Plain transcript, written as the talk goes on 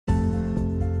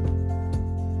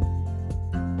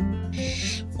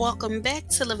Welcome back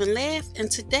to Live and Laugh, and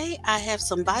today I have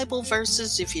some Bible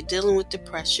verses if you're dealing with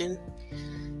depression.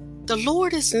 The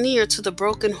Lord is near to the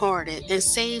brokenhearted and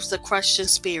saves the crushed in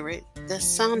spirit. That's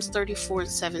Psalms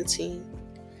 34:17.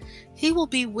 He will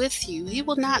be with you. He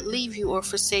will not leave you or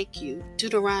forsake you.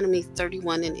 Deuteronomy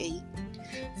 31:8.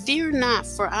 Fear not,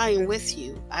 for I am with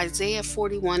you. Isaiah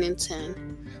 41:10.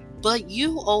 But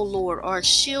you, O Lord, are a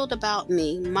shield about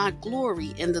me, my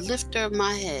glory and the lifter of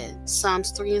my head.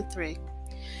 Psalms 3:3.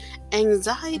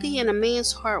 Anxiety in a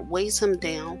man's heart weighs him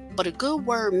down, but a good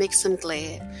word makes him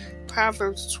glad.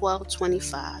 Proverbs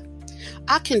 12:25.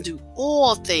 I can do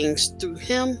all things through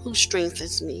him who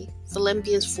strengthens me.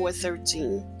 Philippians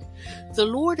 4:13. The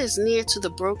Lord is near to the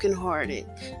brokenhearted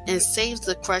and saves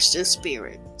the crushed in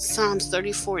spirit. Psalms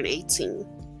 34:18.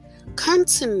 Come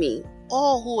to me,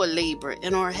 all who are labored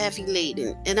and are heavy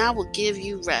laden, and I will give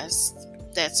you rest.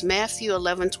 That's Matthew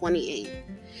 11:28.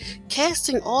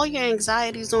 Casting all your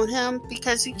anxieties on him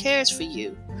because he cares for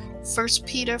you. 1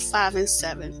 Peter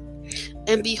 5:7.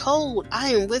 And behold, I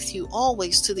am with you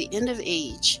always to the end of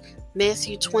age.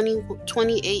 Matthew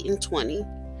 20:28-20.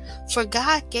 For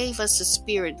God gave us a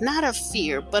spirit not of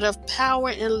fear, but of power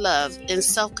and love and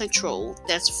self-control.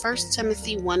 That's 1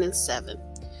 Timothy 1:7.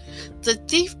 The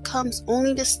thief comes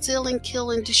only to steal and kill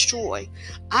and destroy.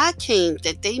 I came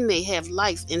that they may have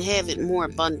life and have it more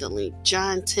abundantly.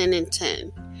 John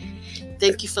 10:10.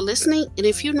 Thank you for listening, and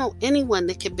if you know anyone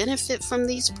that can benefit from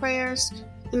these prayers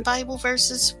and Bible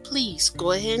verses, please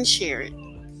go ahead and share it.